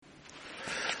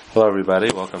Hello everybody,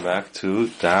 welcome back to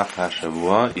Daf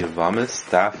Hashavua Yavamis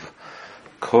Daf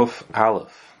Kuf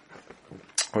Aleph.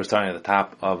 We're starting at the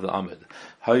top of the Amid.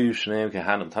 Hayu Shneim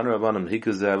Kehanim Tan Rabbanim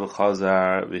Hikazeh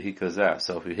V'Chazar V'Hikazeh.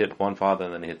 So if you hit one father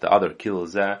and then you hit the other, Kil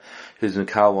Zeh, he's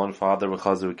Mikal one father,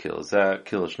 V'Chazar Kil Zeh,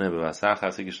 Kil Shneim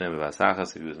B'Vasachas, Hik Shneim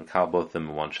B'Vasachas, if he was Mikal both of them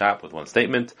in one shot with one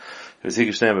statement, if he's Hik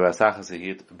Shneim B'Vasachas, he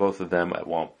hit both of them at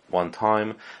one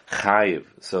time, Chayiv.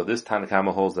 So this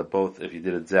Tanakama holds that both, if you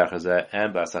did it Zeh Chazeh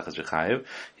and B'Vasachas Chayiv,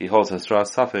 he holds Hasra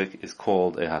Safik is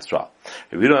called a Hasra.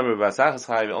 If you don't remember B'Vasachas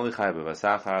Chayiv, only Chayiv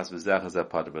B'Vasachas, V'Zeh Chazeh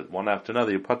Pater, but one after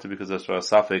another, you Pater because Hasra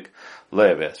Safik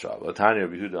Le'ev Esra. But Tanya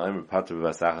Rabbi Yehuda, I'm Pater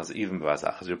B'Vasachas, even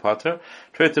B'Vasachas you're Pater.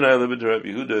 Trei Tanai Lebed Rabbi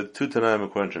Yehuda, two Tanaim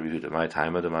according to Rabbi Yehuda. My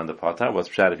time I demand the Pater. What's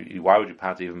Pshat? Why would you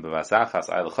Pater even B'Vasachas?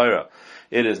 Ay L'Chayra.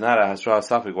 It is not a Hasra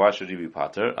Safik. Why should you be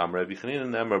Pater? Am Rabbi Chanina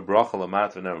Nemer Bracha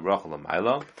L'Mat V'Nemer Bracha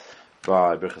L'Mayla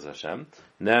by Birchas Hashem.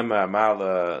 Nemer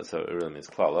Mala, so it really means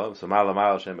Klala. So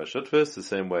Mala Shem B'Shutfis, the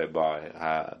same way by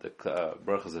the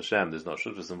Birchas Hashem, there's no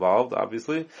Shutfis involved,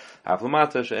 obviously.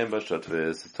 Aflamata Shem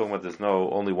B'Shutfis, it's talking about there's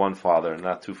only one father,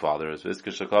 not two fathers.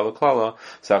 V'Iska Shakala Klala,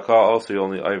 Saka also you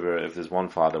only over if there's one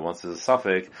father. Once there's a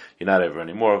suffix, you're not over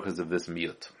anymore because of this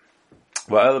miyut.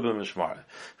 So if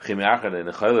he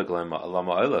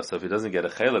doesn't get a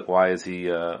chelik, why is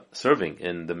he serving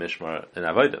in the mishmar in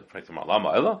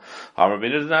Avodah? Amar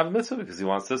didn't have a mitzvah because he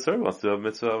wants to serve, wants to have a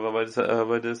mitzvah of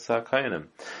Avodah Kayanim.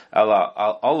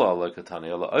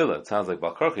 It sounds like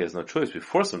Balkarchi has no choice. We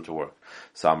force him to work.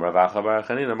 So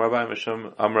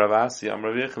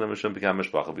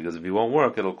because if he won't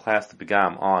work, it'll class the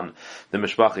pigam on the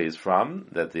mishpacha he's from,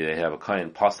 that they have a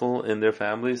kayan pasul in their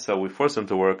family, so we force him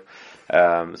to work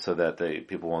so that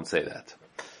people won't say that.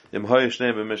 Why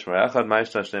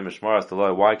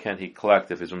can't he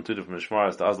collect if he's from two different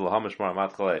mishmaras to Azal HaMishmar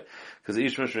Matchalei? Because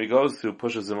each mishmar he goes to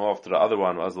pushes him off to the other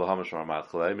one, Azal HaMishmar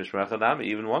Matchalei, Mishmar Echad,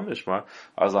 even one mishmar,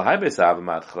 Azal Hai Beisav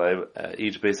Matchalei,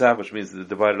 each Beisav, which means they're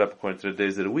divided up according to the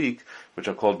days of the week, which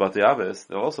are called Bati Avis,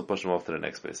 they'll also push him off to the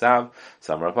next Beisav. If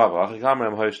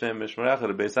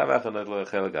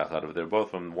they're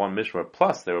both from one mishmar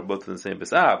plus they were both in the same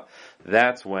Beisav,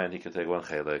 that's when he could take one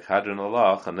Chelek. Hadron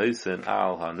Allah, Chanaisin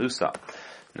Al Hanusa.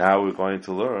 Now we're going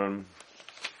to learn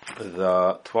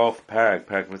the 12th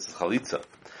parak Mitzvah Chalitza.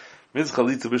 Mitzvah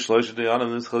Chalitza b'shloisha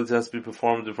dayanim. This Chalitza has to be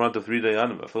performed in front of 3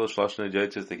 dayanim. Afil shloshna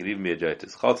jaitis, they could even be a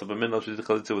jaitis. Chalitza b'minal, she did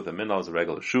Chalitza with a minal as a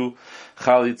regular shoe.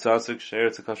 Chalitza asik she'er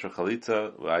tzakasher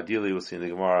Chalitza. Ideally, we'll see in the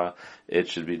Gemara, it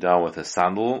should be done with a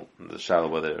sandal. The shallow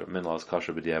whether minal is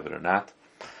kosher b'diavad or not.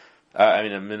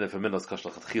 If a minal is kosher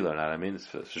l'chatchila or not, it's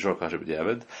for sure kosher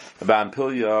b'diavad. Ba'an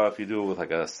pilya, if you do it with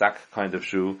like a sack kind of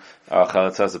shoe,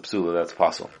 chalitza is a psula, that's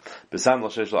possible. B'sandal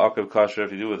sheish la'akav kosher,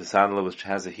 if you do it with a sandal which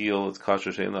has a heel, it's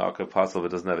kosher, shein la'akav possible,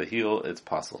 if it doesn't have a heel, it's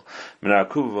possible. Minar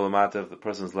akuva v'lamata, if the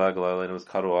person's leg was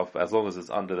cut off, as long as it's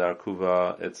under the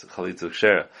akuva, it's chalitza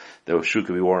kshera. The shoe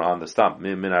can be worn on the stump.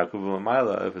 Minar akuva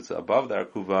v'mayla, if it's above the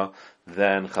akuva,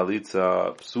 then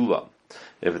chalitza psula.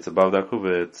 If it's above the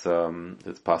akuva,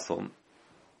 it's possible.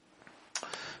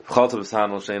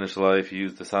 If you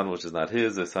use the sandal which is not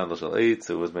his, the sandal shall eat,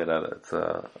 so it was made out of it's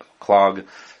a clog,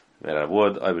 made out of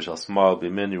wood. I shall small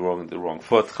bimin, you're wrong the wrong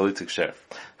foot. Chalitzik sher.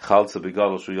 Chalza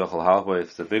bigadol shu yachal halva.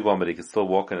 If it's a big one, but he can still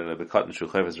walk in it. A cut and shu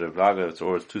chayvus revlaga.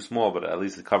 Or it's too small, but at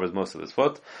least it covers most of his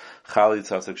foot.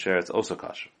 Chalitzik sher. It's also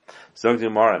kosher. So the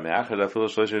Gemara,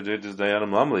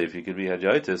 if you could be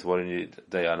hajaitis, what do you need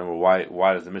dayanim? Or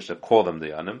why does the Mishnah call them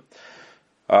dayanim?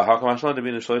 They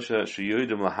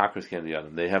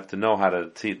have to know how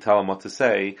to tell them what to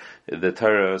say. The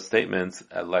Torah statements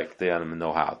like dayanim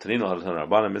know how.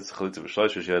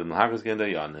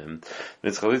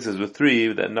 Mitzchalitzas with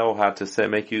 3 that know how to say,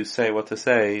 make you say what to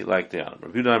say like dayanim.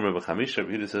 Rabbi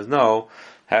Yehuda says no.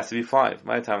 Has to be 5.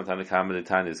 My time the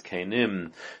time is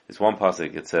Kainim. It's one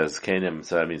pasuk. It says Kainim,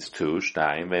 so that means 2.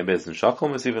 Shnayim. Vein bezin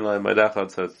shakom. It's even like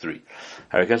Maidachad, so it's 3.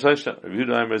 Harikan Shloisha.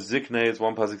 Yehuda Ziknei. It's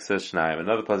one pasuk says Shnayim.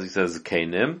 Another pasuk says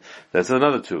Kainim. That's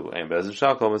another 2. Vein bezin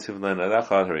shakom. It's even like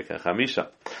Maidachad. Harikan Chamisha.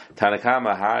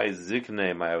 Tanakama Hai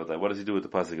Ziknei. What does he do with the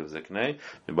pasuk of Ziknei?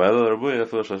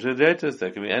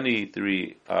 There can be any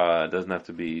 3. Doesn't have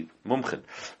to be Mumchin.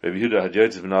 Rabbi Yehuda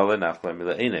Hajaytis V'Nala Nafla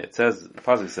Milaina. It says the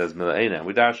pasuk says Milaina.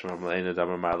 We they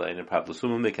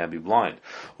can't be blind.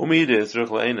 Being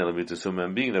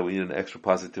that we need an extra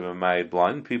positive and made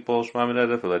blind people,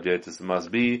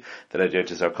 must be that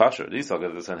Ajaytis are kosher. These all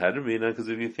get the Sanhedrin, because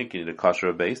because if you think you need a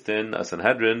kosher based in a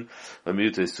Sanhedrin, we don't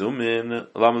need to be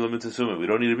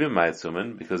Mayat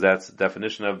Sumin, because that's the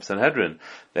definition of Sanhedrin.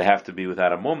 They have to be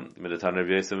without a mum. If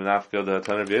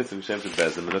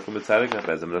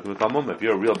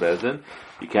you're a real bezdin,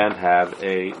 you can't have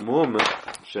a mum.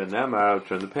 Turn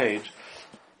the page.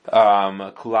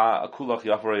 Kulach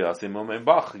Yafar Yasim Mum and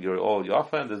Bach. You're all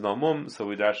Yafa and there's no mum, so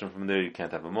we darshan from there you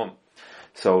can't have a mum.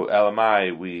 So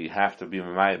LMI, we have to be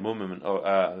mum,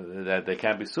 that they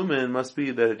can't be sumin, must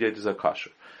be that the judges are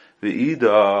kosher. The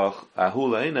idach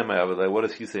ahula, what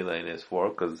does he say lain is for?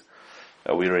 Because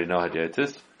we already know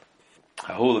hajyatis.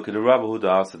 Ahula kedarabba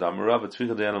huda asadam rabba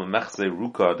tzricha de'anam mechze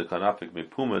ruka de kanafik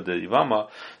mipuma de yivama.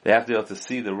 They have to be able to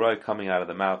see the roy coming out of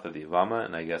the mouth of the yivama,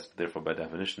 and I guess therefore by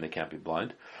definition they can't be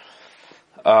blind.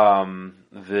 The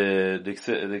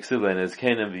Ksilain is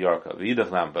Kanan V'Yarka.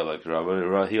 V'Yidach Nam Belak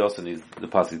Rabba. He also needs the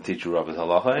pasuk to teach you Rabba's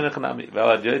halacha. Enachanami.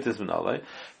 V'Alad Yaitis Minalei.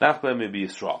 Nafklei may be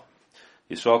Yisrael.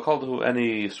 Yisrael called who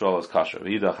any Yisrael is kosher.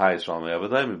 V'Yidach Hai Yisrael may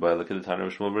Avadai. V'Bai Look at the Tanur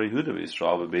Shmuel Bar Yehuda.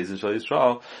 V'Yisrael V'Bezin Shal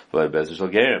Yisrael. V'Bai Bezin Shal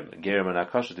Gerim. Gerim are not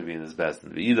kosher to be in this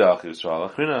Bezdin. V'Yidach Yisrael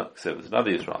Achrina. Except it's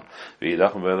another Yisrael.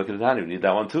 V'Yidach V'Bai Look at the Tanur. We need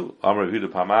that one too. Amar Yehuda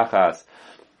Pamachas.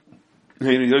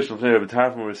 We're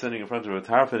sitting in front of a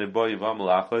tarfin and boy Yivam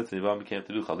Malachlet, and Yivam came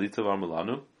to do Chalitza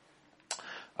Varmalanu.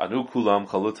 Anu Kulam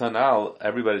Chalutanal,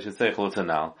 everybody should say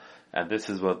Chalutanal. And this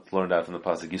is what's learned out from the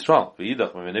Pasuk Yisrael.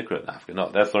 V'yidach Mevinikra Nafka.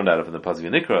 No, that's learned out from the Pasuk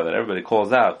Yinikra, that everybody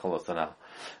calls out Chalutanal.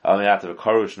 Aliyata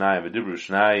V'karu Shnayim, V'dibru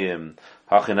Shnayim,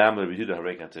 Hachinam V'yehuda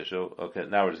Harekan Tishu. Okay,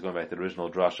 now we're just going back to the original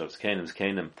drasha of Kanim.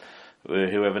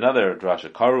 Here we have another drasha,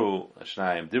 Karu,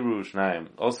 Shnayim, Dibru, Shnayim.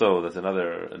 Also, there's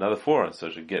another 4, so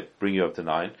it should bring you up to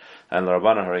 9. And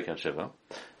Larabana Harekan Shiva,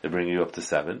 they bring you up to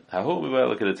 7. How we will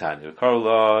look at the Tanya. Karu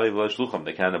la Shlucham,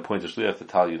 they can't appoint a shliach to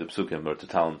tell you the psukim, or to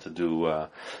tell them to do,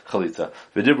 chalitza.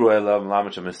 V'dibru elav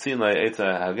lamachem esin la eta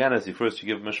haganas, you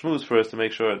give him a shmuz first to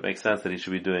make sure it makes sense that he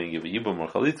should be doing yibum or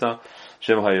chalitza.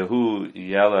 Shem hayahu,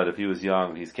 yell out if he was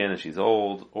young, he's ken and she's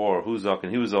old, or who's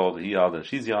and he was old, he yelled and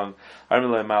she's young.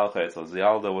 Armilay malachet, so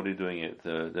Ziyalda, what are you doing it?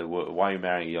 Why are you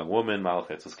marrying a young woman?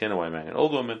 Malachet, so ken, why are you marrying an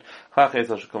old woman? Chachet,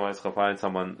 so should find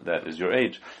someone that is your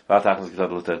age. Don't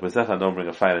bring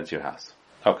a fight into your house.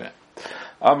 Okay.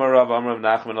 Amar Rav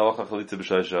Nachman halacha chalitza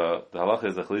b'shloisha. The halacha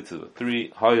is the chalitza with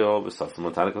 3. Hayo b'sasam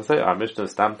l'tana can say our Mishnah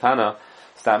stam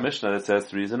Mishnah that says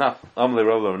 3 is enough. Amar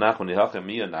Rav Nachman yihachem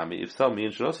miya nami. If so,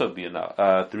 miyan should also be enough.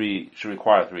 3 should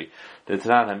require 3. The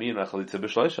tanan hamiyan chalitza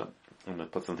b'shloisha. I'm going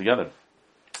to put them together.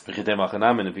 If you're going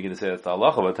to say that's the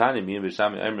halacha, but Tanya, me and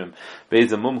Bishami Emrim, Beis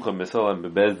Mumcha, Besolam,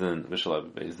 Bebezdin, Vishalam,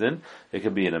 Bezdin. It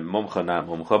could be in a Mumcha, not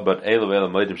Mumcha, but Ela,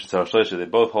 Moedim, Shesar, Shloisha, they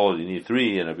both hold you need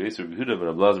 3, and Rabbi Yisrael, Rabbi Yehuda, but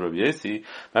Rabbi Lazar, Rabbi Yesi,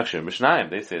 Makshir, Mishnayim,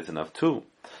 they say it's enough 2.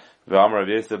 V'amar Rabbi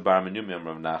Yesi, Bar Menyumi,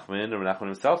 Rav Nachman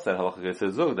himself said, halacha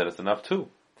says Zug, that it's enough 2.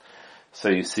 So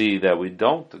you see that we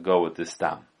don't go with this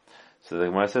stam. So the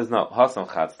Gemara says, no, Hasam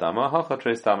Chat Stama, Hacha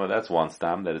Trei Stama, that's 1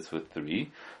 stam, that is with 3.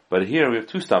 But here we have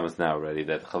 2 stamas now already,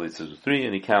 that Chalitza is with 3,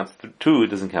 and he counts 2, it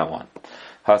doesn't count 1.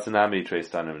 Hasanami Trei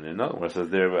Stanim Nino, where it says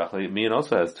there, Mian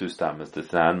also has 2 stamas. The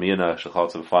Stan, Mian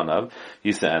Shechalza B'fanav,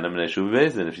 Yisa Anam Neshu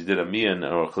Bezdin. If you did a Mian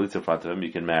or a Chalitza in front of him,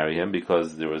 you can marry him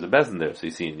because there was a Bezdin there. So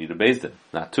you see, you need a Bezdin,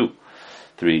 not 2.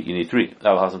 3, you need 3.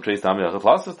 There's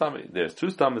 2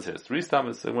 stamas, here's 3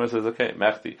 stamas. The Gemara says, okay,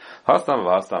 Mechti. Hastam.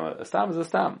 A stam is a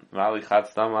stam. Mali Chat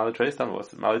Stam, Mali Trei Stam.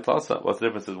 Mali Tlasa. What's the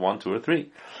difference? Is 1, 2, or 3?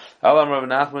 Alam Rav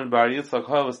Nachman Bar Yitzchak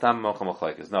Hoel Stam Mocha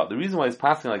Machlekes. No, the reason why he's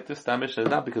passing like this Stam Mishnah is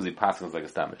not because he passes like a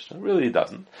Stam Mishnah. Really, he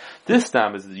doesn't. This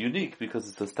Stam is unique because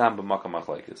it's a Stam B'Mocha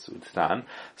Machlekes. With Stan,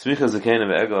 Smicha Zakein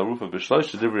Ve'egel Arufa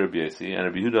B'Shlosh Shedivri Rabbi Yesi and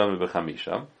Rabbi Yehuda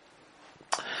B'Chamisha.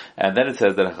 And then it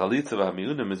says that a chalitza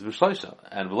v'hamiyunim is b'shloisha,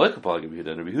 and v'loikapal Rabbi Yehuda.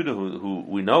 And Rabbi Yehuda, who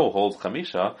we know holds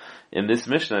chamisha, in this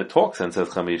Mishnah talks and says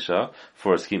chamisha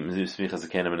for smicha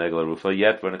zakenim and egel arufa.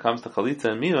 Yet when it comes to chalitza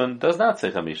and miyun, does not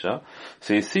say chamisha.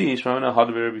 So you see, shmamina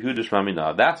hadav Rabbi Yehuda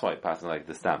shmamina. That's why it's passing like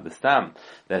the stam. The stam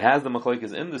that has the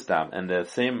machlekes in the stam, and the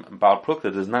same Baal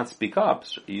Prukta does not speak up.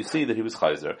 You see that he was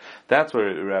chayzer. That's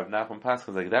where Rav Nachman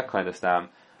passes like that kind of stam,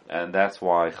 and that's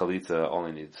why chalitza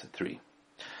only needs 3.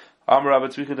 They have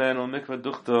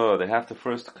to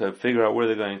first figure out where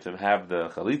they're going to have the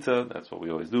chalitza. That's what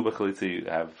we always do by chalitza. You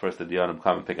have first the diyanim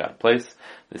come and pick out a place.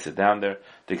 They sit down there.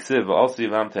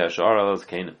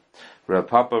 Rav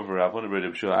Papa, Rav Huna,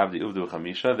 Rav Shua, Avdi Uvdu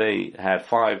Chamisha, they had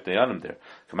 5 dayanim there.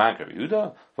 Kaman Rav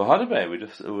Yehuda, V'hadabe, we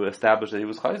just established that he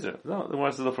was chayzer. No, the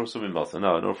more still for sumim also.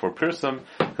 No, for pirsum,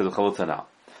 because of chalutza now.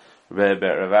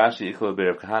 Ravashi Ichlo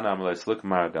Be'Rav Kahana Amalei Sluk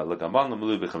Maraga Lagamal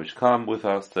Namalu B'Chamish come with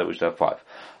us that we should have 5.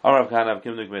 Rav Kahana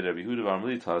Kimnik made Rabbi Yehuda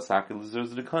Varmali Talasaki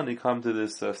Lizers the Kani come to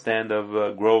this stand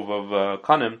of grove of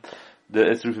Kanim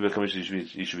it's Rufi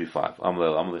Bekamisha, you should be 5.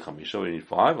 Amalei Chamisha, we need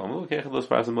 5. Amalei Kechad Los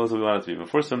Paras Amos, we want it to be. But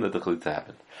first time that the Chalitza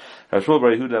happened. Rishmol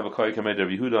Bar Yehuda Avakoy Kamed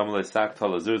Rabbi Yehuda Amalei Sak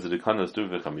Tal Azur Zedikanos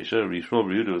Rufi Bekamisha. Rishmol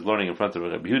Bar Yehuda was learning in front of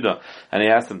Rabbi Yehuda, and he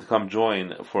asked him to come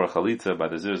join for a Chalitza by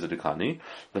the Zur Zedikani,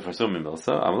 the Farsumi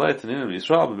Milsa. Amalei Tanin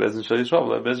Yisrael, but Bezin Shal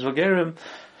Yisrael, Bezin Shal Gerim.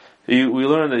 We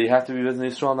learned that you have to be Bezin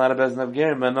Yisrael, not a Bezin of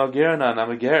Gerim, and no Gerim, and I'm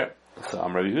a Ger. So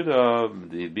Rabbi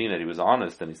Yehuda, being that he was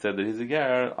honest and he said that he's a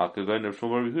ger,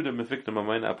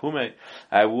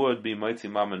 I would be mighty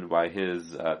mammon by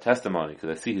his testimony because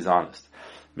I see he's honest.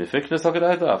 You need 2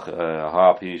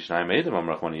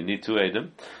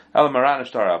 edim. I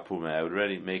would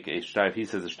already make a shtar. If he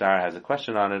says a shtar has a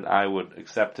question on it, I would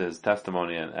accept his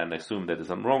testimony and assume that there's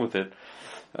something wrong with it,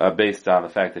 based on the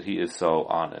fact that he is so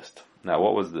honest. Now,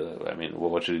 what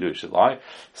should he do? He should lie.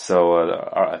 So,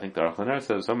 I think the Aruch LaNer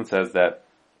says, someone says that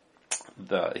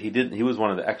he was one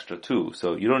of the extra 2,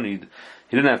 so it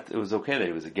was okay that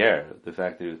he was a ger, the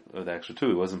fact that he was the extra 2,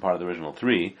 he wasn't part of the original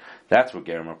 3, that's where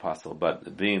gerim are possible,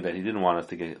 but being that he didn't want us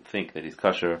to think that he's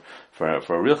kosher for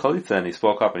a real chalitza, and he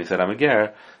spoke up and he said, I'm a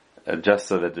ger, just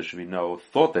so that there should be no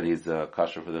thought that he's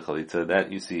kosher for the chalitza,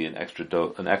 that you see an extra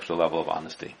level of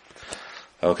honesty.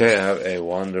 Okay, have a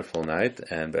wonderful night,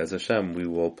 and Be'ez Hashem, we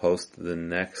will post the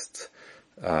next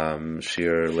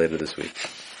shir later this week.